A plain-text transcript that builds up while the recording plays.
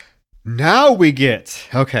Now we get,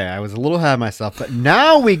 okay, I was a little ahead of myself, but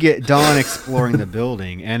now we get Dawn exploring the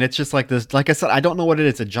building. And it's just like this, like I said, I don't know what it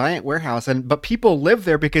is, a giant warehouse, but people live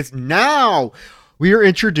there because now we are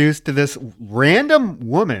introduced to this random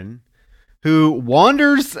woman who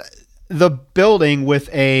wanders the building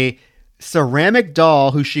with a ceramic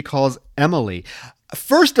doll who she calls Emily.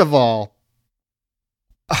 First of all,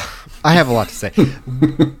 I have a lot to say.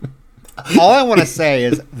 All I want to say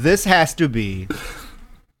is this has to be,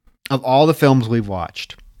 of all the films we've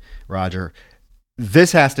watched, Roger,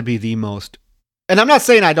 this has to be the most, and I'm not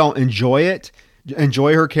saying I don't enjoy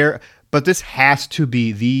her character, but this has to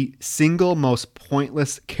be the single most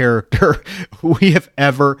pointless character we have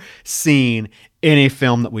ever seen in a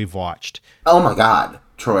film that we've watched. Oh my God,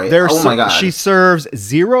 Troy. My God. She serves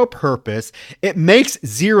zero purpose. It makes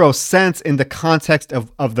zero sense in the context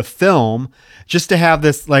of the film just to have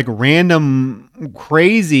this like random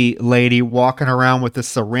crazy lady walking around with this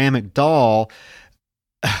ceramic doll.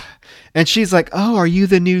 And she's like, "Oh, are you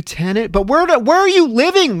the new tenant? But where are you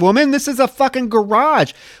living, woman? This is a fucking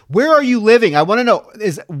garage. Where are you living? I want to know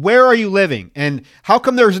where are you living? And how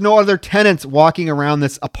come there's no other tenants walking around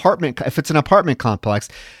this apartment if it's an apartment complex?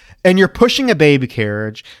 And you're pushing a baby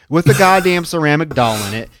carriage with a goddamn ceramic doll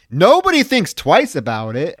in it. Nobody thinks twice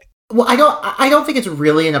about it." Well, I don't think it's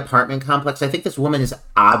really an apartment complex. I think this woman is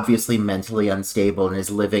obviously mentally unstable and is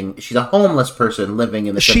living. She's a homeless person living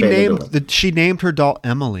in the. She named her doll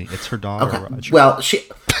Emily. It's her daughter. Okay. Roger. Well,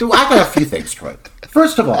 I got a few things, Troy.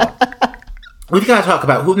 First of all, we've got to talk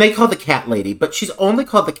about who they call the cat lady, but she's only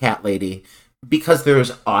called the cat lady because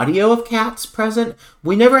there's audio of cats present.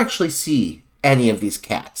 We never actually see any of these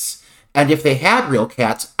cats, and if they had real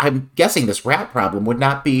cats, I'm guessing this rat problem would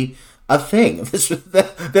not be a thing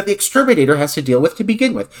that the exterminator has to deal with to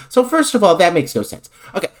begin with. So first of all, that makes no sense.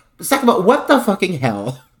 Okay, second of all, what the fucking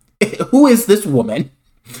hell? Who is this woman?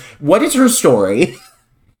 What is her story?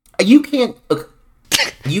 You cannot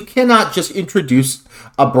just introduce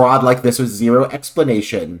a broad like this with zero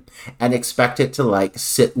explanation and expect it to like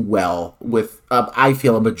sit well with I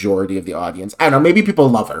feel a majority of the audience. I don't know, maybe people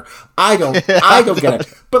love her. I don't get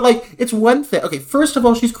it. But like, it's one thing. Okay, first of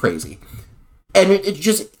all, she's crazy. And it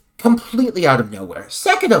just completely out of nowhere.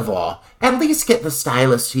 Second of all, at least get the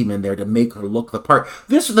stylist team in there to make her look the part.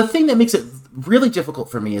 The thing that makes it really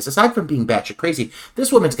difficult for me is, aside from being batshit crazy,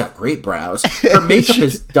 this woman's got great brows. Her makeup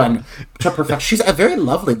is done to perfection. She's a very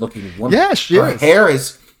lovely looking woman. Yeah, her hair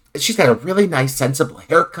is. She's got a really nice, sensible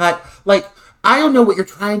haircut. Like, I don't know what you're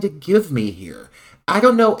trying to give me here. I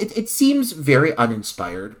don't know. It seems very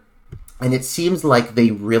uninspired, and it seems like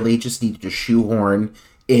they really just needed to shoehorn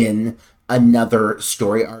in another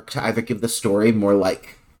story arc to either give the story more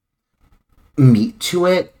like meat to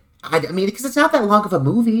it. I mean, because it's not that long of a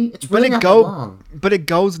movie. It's really not that long. But it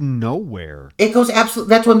goes nowhere. It goes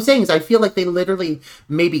absolutely. That's what I'm saying. Is I feel like they literally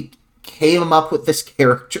maybe came up with this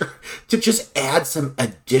character to just add some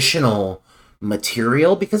additional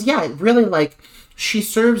material, because yeah, it really, like, she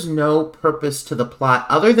serves no purpose to the plot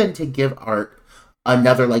other than to give Art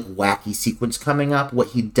another like wacky sequence coming up, what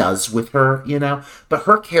he does with her, you know. But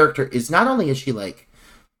her character is, not only is she like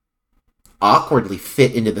awkwardly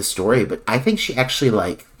fit into the story, but I think she actually,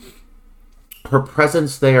 like, her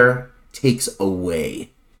presence there takes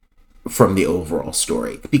away from the overall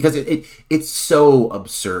story, because it's so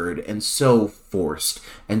absurd and so forced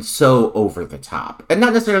and so over the top. And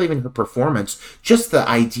not necessarily even her performance, just the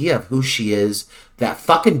idea of who she is. That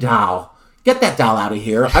fucking doll. Get that doll out of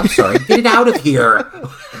here. I'm sorry. Get it out of here.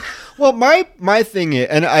 Well, my thing is,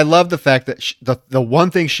 and I love the fact that the one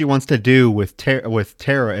thing she wants to do with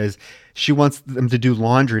Tara is she wants them to do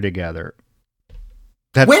laundry together.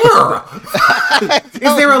 Where? Is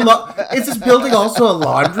there is this building also a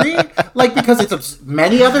laundry? Like, because it's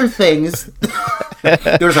many other things.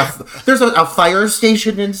 There's a fire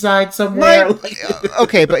station inside somewhere.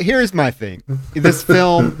 Okay, but here's my thing. This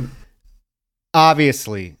film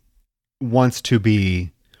obviously wants to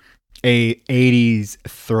be a 80s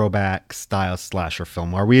throwback style slasher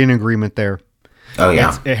film. Are we in agreement there? Oh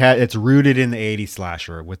yeah. It's rooted in the 80s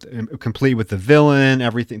slasher, complete with the villain,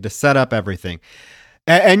 everything, the setup, everything.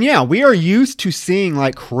 And yeah, we are used to seeing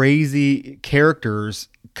like crazy characters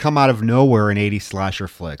come out of nowhere in 80s slasher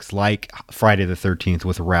flicks, like Friday the 13th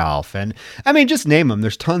with Ralph. And I mean, just name them.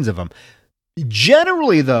 There's tons of them.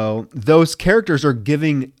 Generally, though, those characters are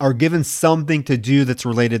given something to do that's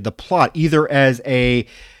related to the plot, either as a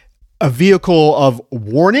vehicle of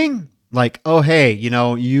warning, like, oh, hey, you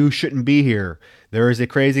know, you shouldn't be here. There is a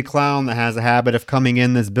crazy clown that has a habit of coming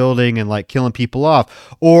in this building and like killing people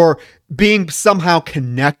off, or being somehow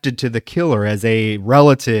connected to the killer as a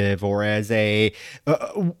relative or as a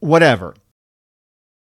whatever.